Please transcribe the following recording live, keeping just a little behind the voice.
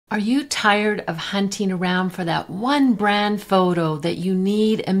Are you tired of hunting around for that one brand photo that you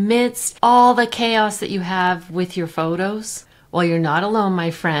need amidst all the chaos that you have with your photos? Well, you're not alone, my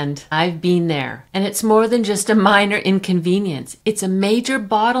friend. I've been there. And it's more than just a minor inconvenience. It's a major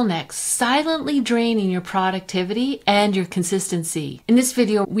bottleneck silently draining your productivity and your consistency. In this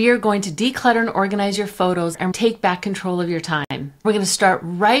video, we are going to declutter and organize your photos and take back control of your time. We're going to start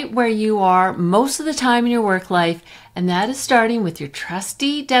right where you are most of the time in your work life, and that is starting with your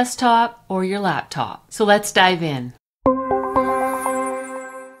trusty desktop or your laptop. So let's dive in.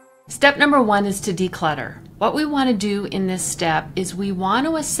 Step number one is to declutter. What we want to do in this step is we want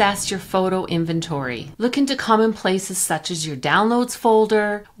to assess your photo inventory. Look into common places such as your downloads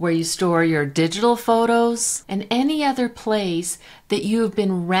folder, where you store your digital photos, and any other place that you have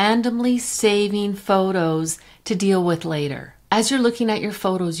been randomly saving photos to deal with later. As you're looking at your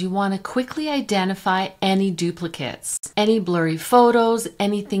photos, you want to quickly identify any duplicates, any blurry photos,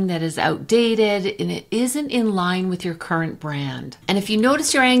 anything that is outdated and it isn't in line with your current brand. And if you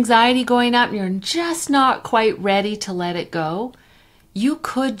notice your anxiety going up and you're just not quite ready to let it go, you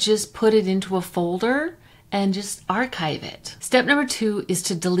could just put it into a folder and just archive it. Step number two is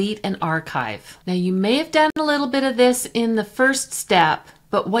to delete and archive. Now, you may have done a little bit of this in the first step,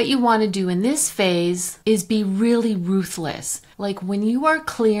 but what you want to do in this phase is be really ruthless. Like when you are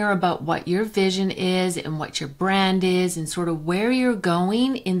clear about what your vision is and what your brand is and sort of where you're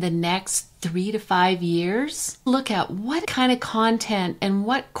going in the next 3 to 5 years, look at what kind of content and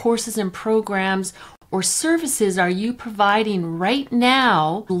what courses and programs or services are you providing right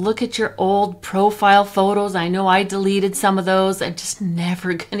now. Look at your old profile photos. I know I deleted some of those. I'm just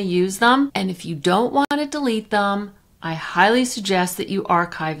never going to use them. And if you don't want to delete them, I highly suggest that you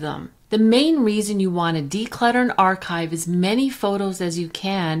archive them. The main reason you want to declutter and archive as many photos as you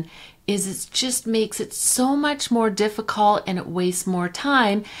can is it just makes it so much more difficult and it wastes more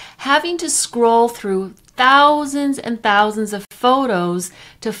time having to scroll through thousands and thousands of photos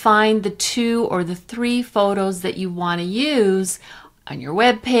to find the 2 or the 3 photos that you want to use on your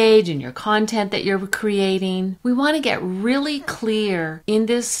web page and your content that you're creating. We want to get really clear in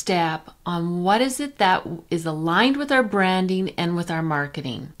this step on what is it that is aligned with our branding and with our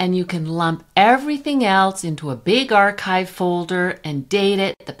marketing. And you can lump everything else into a big archive folder and date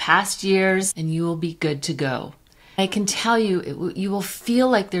it the past years and you will be good to go. I can tell you, you will feel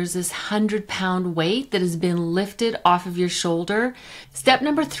like there's this 100-pound weight that has been lifted off of your shoulder. Step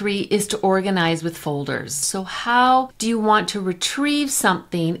number 3 is to organize with folders. So how do you want to retrieve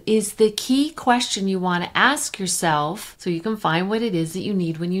something is the key question you want to ask yourself so you can find what it is that you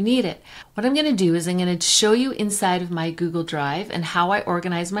need when you need it. What I'm going to do is I'm going to show you inside of my Google Drive and how I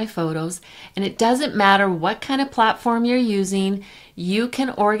organize my photos. And it doesn't matter what kind of platform you're using, you can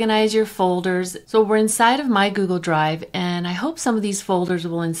organize your folders. So we're inside of my Google Drive, and I hope some of these folders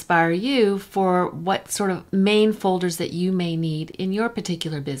will inspire you for what sort of main folders that you may need in your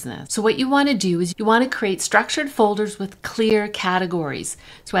particular business. So what you want to do is you want to create structured folders with clear categories.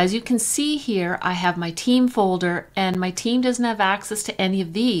 So as you can see here, I have my team folder, and my team doesn't have access to any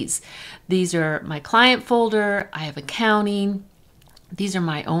of these. These are my client folder, I have accounting, these are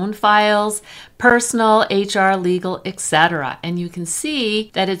my own files, personal, HR, legal, etc. And you can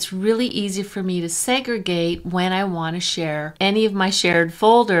see that it's really easy for me to segregate when I want to share any of my shared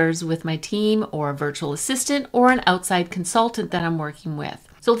folders with my team or a virtual assistant or an outside consultant that I'm working with.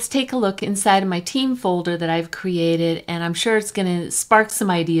 So let's take a look inside of my team folder that I've created, and I'm sure it's going to spark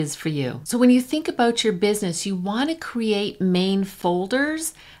some ideas for you. So when you think about your business, you want to create main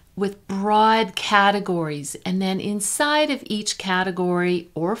folders with broad categories, and then inside of each category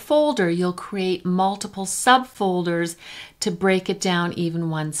or folder you'll create multiple subfolders to break it down even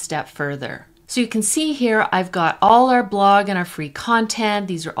one step further. So you can see here I've got all our blog and our free content.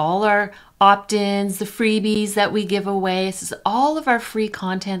 These are all our opt-ins, the freebies that we give away. This is all of our free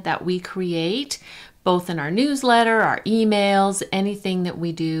content that we create, both in our newsletter, our emails, anything that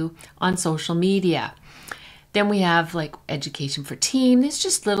we do on social media. Then we have like education for team. There's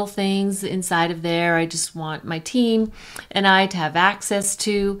just little things inside of there I just want my team and I to have access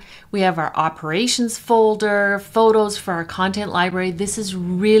to. We have our operations folder, photos for our content library. This is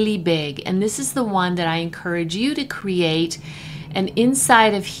really big, and this is the one that I encourage you to create. And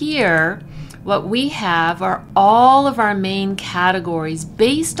inside of here, What we have are all of our main categories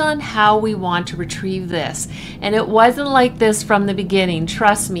based on how we want to retrieve this. And it wasn't like this from the beginning.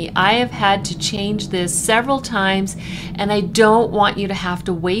 Trust me, I have had to change this several times, and I don't want you to have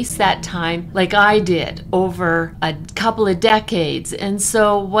to waste that time like I did over a couple of decades. And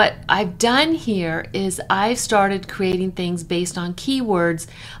so what I've done here is I've started creating things based on keywords,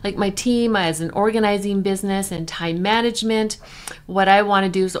 like my team as an organizing business and time management. What I want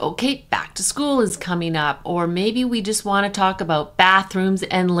to do is, okay, back to school is coming up, or maybe we just want to talk about bathrooms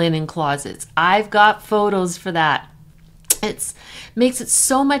and linen closets. I've got photos for that. It makes it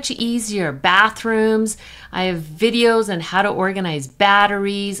so much easier. Bathrooms, I have videos on how to organize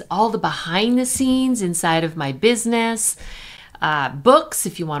batteries, all the behind the scenes inside of my business. Books,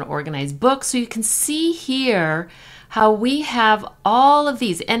 if you want to organize books. So you can see here how we have all of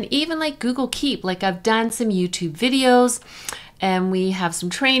these, and even like Google Keep, like I've done some YouTube videos, and we have some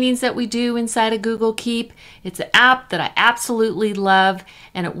trainings that we do inside of Google Keep. It's an app that I absolutely love,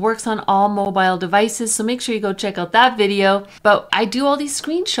 and it works on all mobile devices, so make sure you go check out that video. But I do all these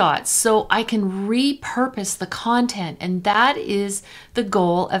screenshots so I can repurpose the content, and that is the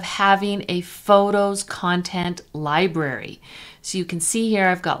goal of having a photos content library. So you can see here,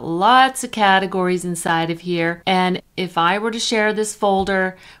 I've got lots of categories inside of here. And if I were to share this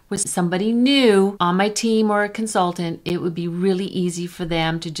folder with somebody new on my team or a consultant, it would be really easy for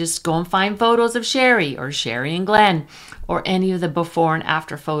them to just go and find photos of Sherry or Sherry and Glenn or any of the before and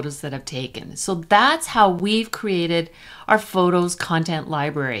after photos that I've taken. So that's how we've created our photos content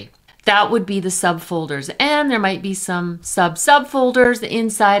library. That would be the subfolders, and there might be some subfolders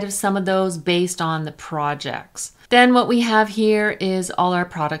inside of some of those based on the projects. Then what we have here is all our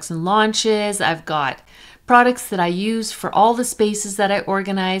products and launches. I've got products that I use for all the spaces that I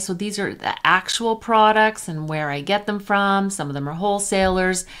organize. So these are the actual products and where I get them from. Some of them are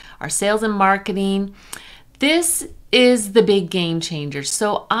wholesalers, our sales and marketing. This is the big game changer.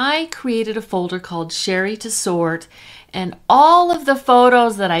 So I created a folder called Sherry to Sort, and all of the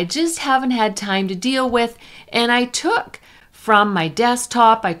photos that I just haven't had time to deal with, and I took from my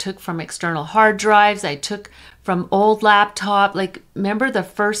desktop, I took from external hard drives, I took from old laptop. Like, remember the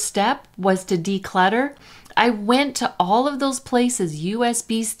first step was to declutter? I went to all of those places,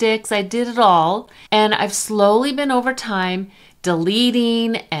 USB sticks, I did it all, and I've slowly been over time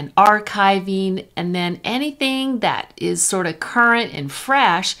deleting and archiving, and then anything that is sort of current and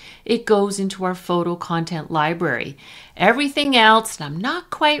fresh, it goes into our photo content library. Everything else that I'm not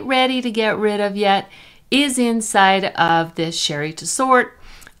quite ready to get rid of yet is inside of this Sherry to Sort,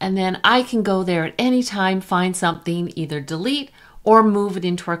 and then I can go there at any time, find something, either delete or move it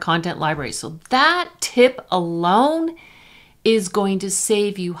into our content library. So that tip alone is going to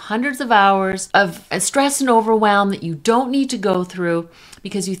save you hundreds of hours of stress and overwhelm that you don't need to go through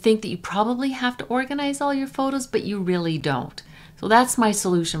because you think that you probably have to organize all your photos, but you really don't. So that's my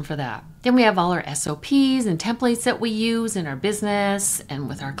solution for that. Then we have all our SOPs and templates that we use in our business and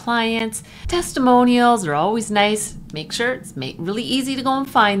with our clients. Testimonials are always nice. Make sure it's really easy to go and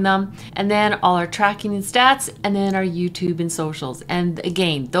find them. And then all our tracking and stats, and then our YouTube and socials. And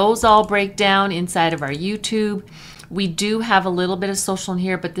again, those all break down inside of our YouTube. We do have a little bit of social in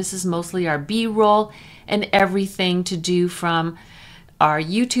here, but this is mostly our B-roll and everything to do from our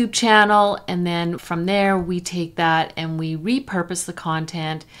YouTube channel. And then from there, we take that and we repurpose the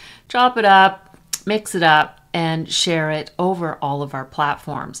content, chop it up, mix it up, and share it over all of our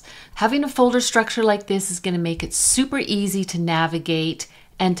platforms. Having a folder structure like this is going to make it super easy to navigate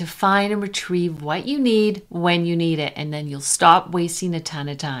and to find and retrieve what you need when you need it, and then you'll stop wasting a ton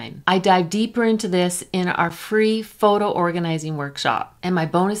of time. I dive deeper into this in our free photo organizing workshop. And my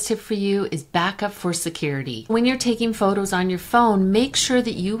bonus tip for you is backup for security. When you're taking photos on your phone, make sure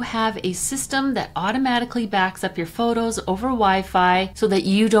that you have a system that automatically backs up your photos over Wi-Fi so that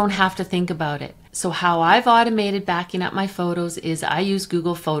you don't have to think about it. So how I've automated backing up my photos is I use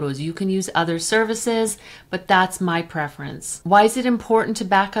Google Photos. You can use other services, but that's my preference. Why is it important to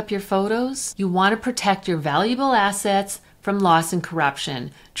back up your photos? You want to protect your valuable assets from loss and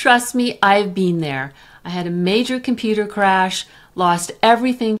corruption. Trust me, I've been there. I had a major computer crash, lost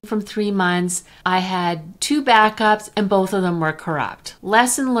everything from 3 months. I had 2 backups and both of them were corrupt.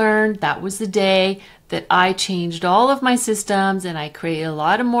 Lesson learned, that was the day that I changed all of my systems and I created a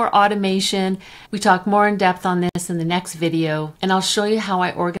lot of more automation. We talk more in depth on this in the next video, and I'll show you how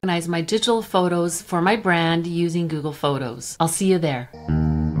I organize my digital photos for my brand using Google Photos. I'll see you there.